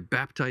prayed, I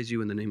baptize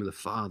you in the name of the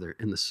Father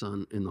and the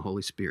Son and the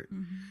Holy Spirit.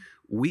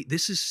 Mhm.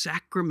 This is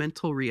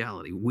sacramental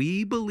reality.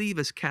 We believe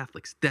as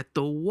Catholics that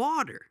the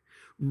water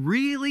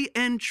really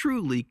and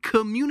truly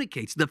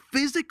communicates, the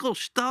physical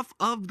stuff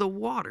of the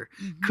water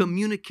Mhm.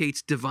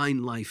 communicates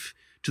divine life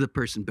to the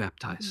person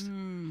baptized.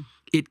 Mm.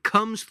 It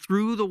comes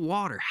through the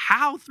water.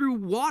 How? Through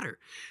water.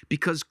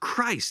 Because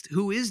Christ,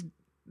 who is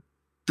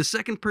the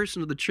second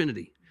person of the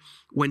Trinity,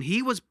 when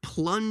he was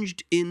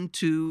plunged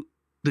into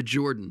the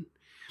Jordan,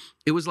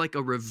 it was like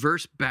a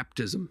reverse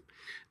baptism.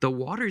 The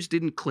waters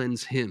didn't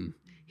cleanse him.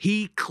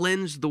 He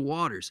cleansed the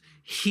waters.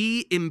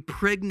 He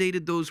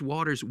impregnated those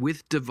waters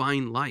with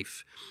divine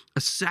life. A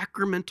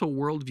sacramental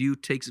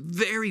worldview takes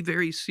very,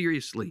 very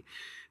seriously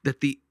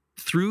that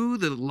through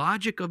the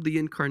logic of the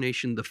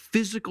incarnation, the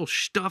physical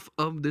stuff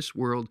of this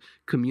world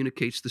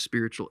communicates the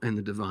spiritual and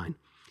the divine.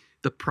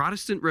 The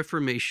Protestant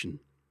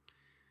Reformation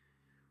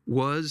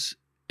was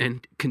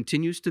and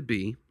continues to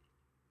be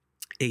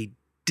a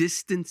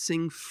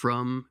distancing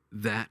from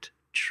that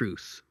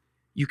truth.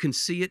 You can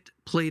see it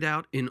played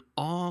out in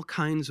all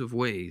kinds of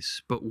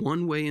ways, but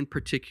one way in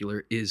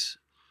particular is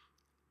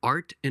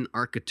art and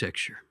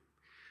architecture.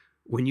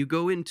 When you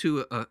go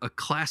into a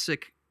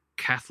classic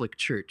Catholic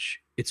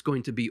church, it's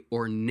going to be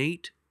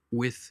ornate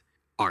with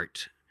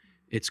art.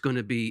 It's going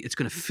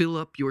to fill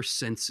up your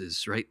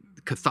senses, right?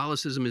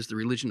 Catholicism is the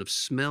religion of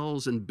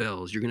smells and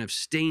bells. You're going to have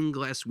stained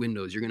glass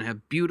windows. You're going to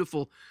have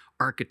beautiful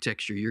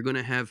architecture. You're going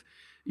to have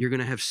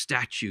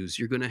statues.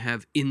 You're going to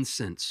have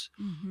incense.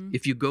 Mhm.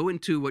 If you go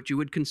into what you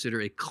would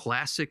consider a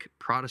classic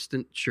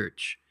Protestant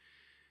church,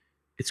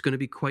 it's going to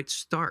be quite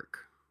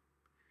stark.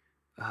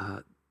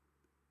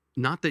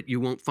 Not that you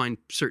won't find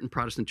certain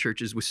Protestant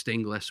churches with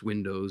stained glass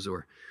windows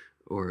or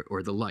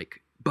the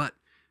like, but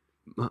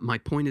my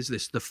point is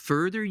this: the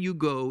further you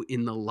go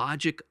in the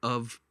logic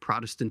of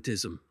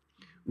Protestantism,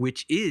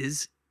 which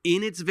is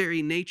in its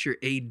very nature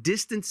a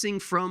distancing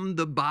from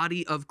the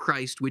body of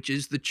Christ, which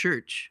is the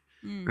church,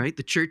 Mm. right?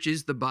 The church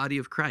is the body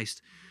of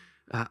Christ.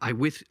 I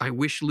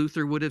wish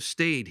Luther would have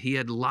stayed. He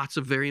had lots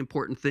of very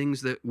important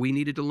things that we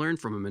needed to learn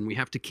from him, and we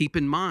have to keep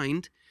in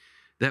mind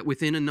that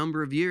within a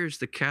number of years,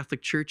 the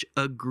Catholic Church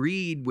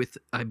agreed with,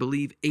 I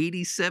believe,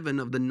 87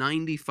 of the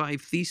 95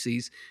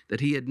 theses that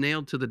he had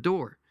nailed to the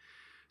door.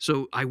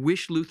 So I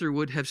wish Luther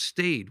would have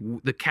stayed.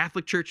 The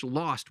Catholic Church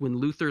lost when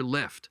Luther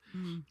left.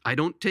 Mm. I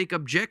don't take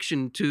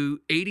objection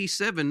to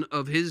 87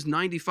 of his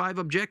 95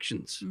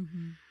 objections,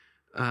 Mhm.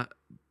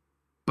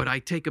 but I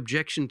take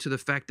objection to the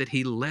fact that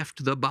he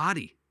left the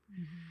body.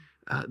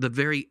 Mhm. The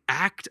very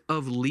act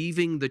of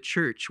leaving the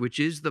church, which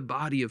is the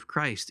body of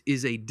Christ,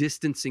 is a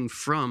distancing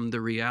from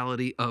the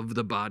reality of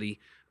the body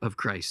of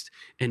Christ.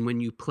 And when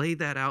you play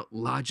that out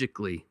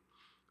logically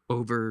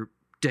over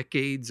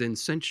decades and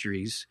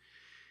centuries,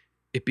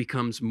 it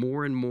becomes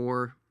more and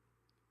more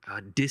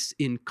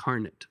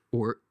disincarnate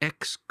or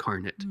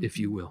excarnate, if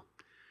you will.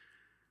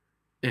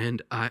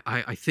 And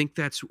I think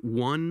that's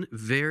one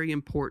very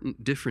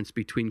important difference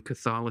between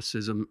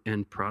Catholicism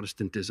and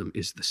Protestantism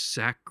is the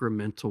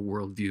sacramental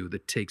worldview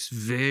that takes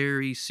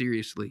very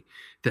seriously,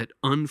 that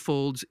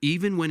unfolds,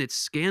 even when it's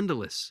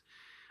scandalous,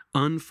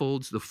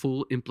 unfolds the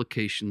full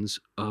implications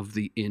of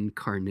the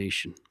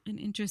incarnation. An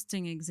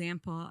interesting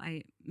example.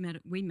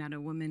 We met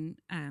a woman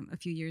a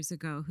few years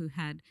ago who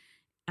had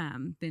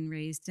been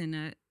raised in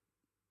a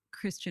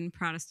Christian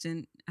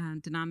Protestant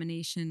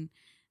denomination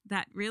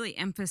that really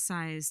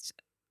emphasized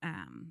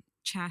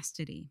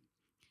chastity,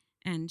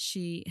 and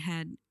she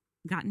had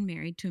gotten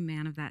married to a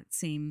man of that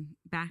same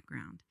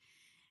background.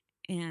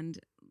 And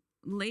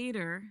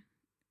later,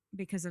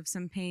 because of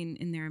some pain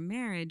in their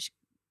marriage,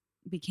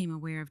 became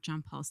aware of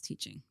John Paul's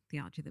teaching,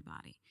 Theology of the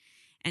Body.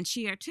 And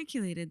she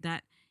articulated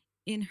that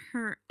in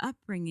their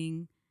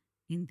upbringing,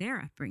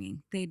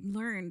 they'd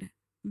learned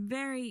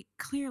very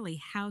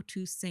clearly how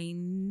to say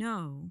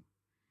no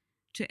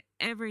to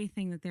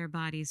everything that their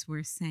bodies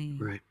were saying.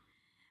 Right.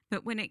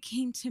 But when it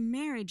came to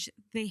marriage,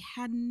 they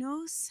had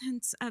no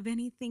sense of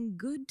anything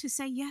good to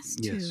say yes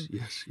to.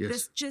 Yes.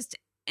 This just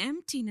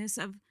emptiness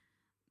of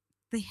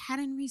they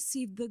hadn't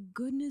received the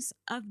goodness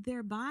of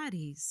their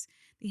bodies.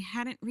 They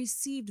hadn't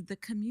received the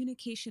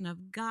communication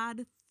of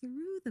God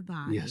through the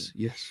body.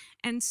 Yes.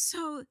 And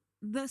so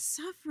the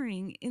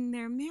suffering in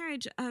their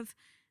marriage of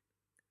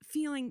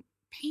feeling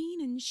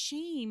pain and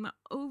shame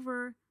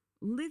over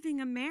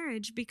living a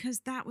marriage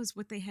because that was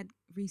what they had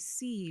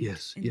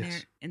received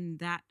in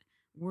that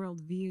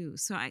worldview.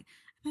 So I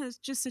thought it's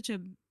just such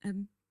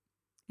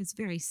it's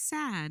very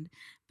sad,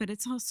 but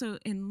it's also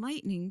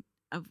enlightening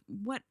of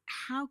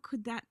how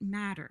could that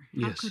matter?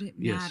 How could it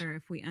matter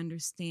if we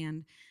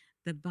understand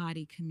the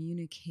body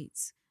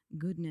communicates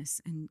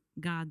goodness and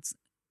God's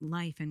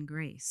life and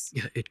grace?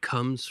 Yeah, it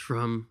comes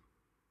from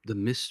the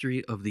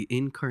mystery of the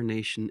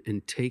incarnation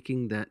and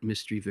taking that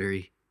mystery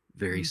very,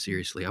 very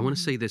seriously. I want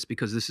to say this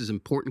because this is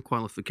important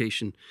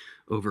qualification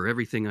over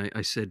everything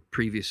I said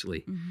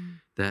previously,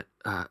 that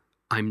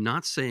I'm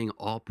not saying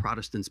all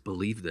Protestants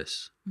believe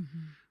this,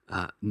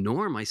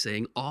 nor am I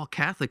saying all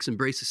Catholics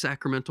embrace a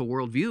sacramental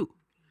worldview.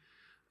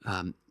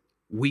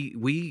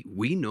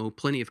 We know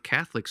plenty of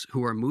Catholics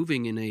who are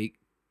moving in a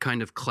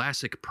kind of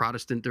classic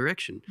Protestant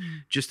direction,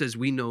 just as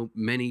we know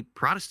many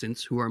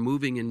Protestants who are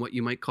moving in what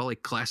you might call a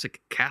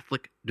classic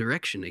Catholic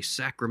direction, a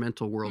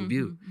sacramental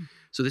worldview.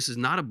 So this is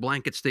not a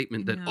blanket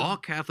statement that all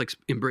Catholics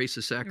embrace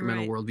a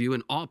sacramental worldview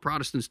and all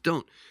Protestants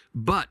don't.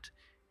 But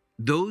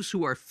those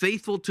who are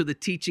faithful to the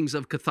teachings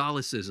of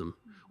Catholicism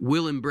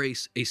will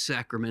embrace a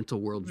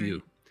sacramental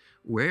worldview,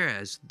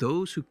 whereas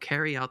those who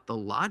carry out the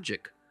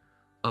logic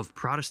of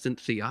Protestant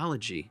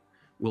theology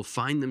will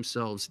find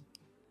themselves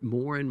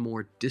more and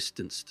more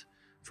distanced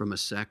from a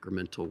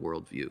sacramental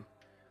worldview.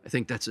 I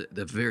think that's a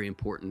very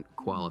important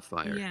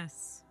qualifier.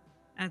 Yes,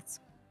 that's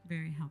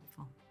very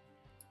helpful.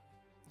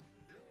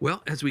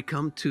 Well, as we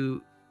come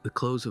to the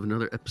close of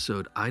another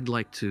episode, I'd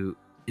like to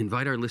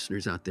invite our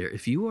listeners out there.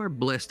 If you are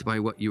blessed by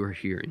what you are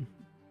hearing,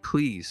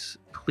 please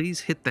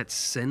hit that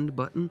send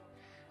button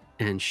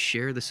and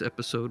share this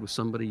episode with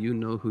somebody you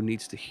know who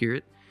needs to hear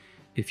it.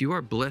 If you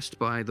are blessed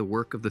by the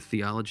work of the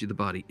Theology of the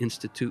Body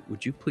Institute,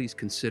 would you please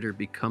consider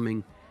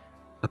becoming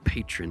a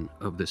patron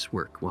of this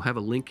work? We'll have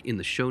a link in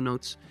the show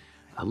notes.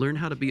 Learn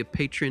how to be a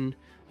patron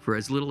for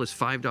as little as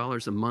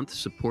 $5 a month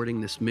supporting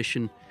this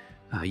mission.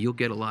 You'll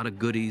get a lot of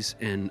goodies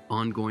and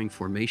ongoing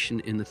formation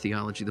in the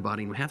theology of the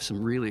body. And we have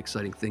some really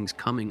exciting things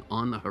coming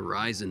on the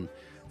horizon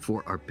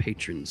for our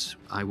patrons.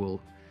 I'm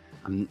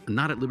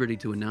not at liberty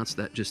to announce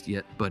that just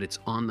yet, but it's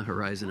on the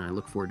horizon. I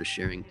look forward to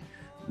sharing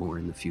more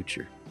in the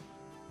future.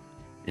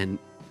 And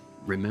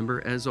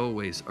remember, as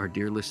always, our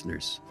dear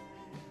listeners,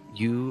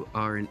 you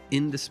are an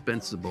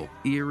indispensable,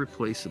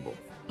 irreplaceable,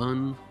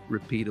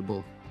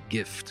 unrepeatable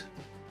gift.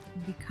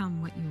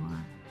 Become what you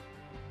are.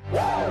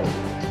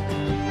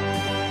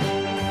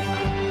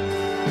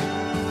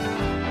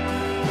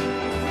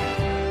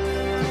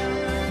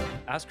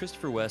 Ask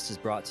Christopher West is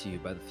brought to you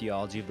by the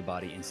Theology of the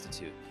Body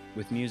Institute,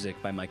 with music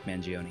by Mike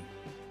Mangione.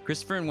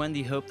 Christopher and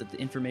Wendy hope that the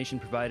information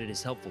provided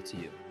is helpful to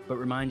you, but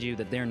remind you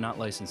that they are not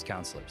licensed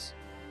counselors.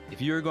 If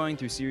you are going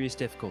through serious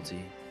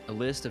difficulty, a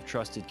list of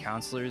trusted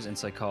counselors and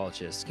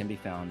psychologists can be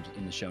found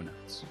in the show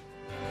notes.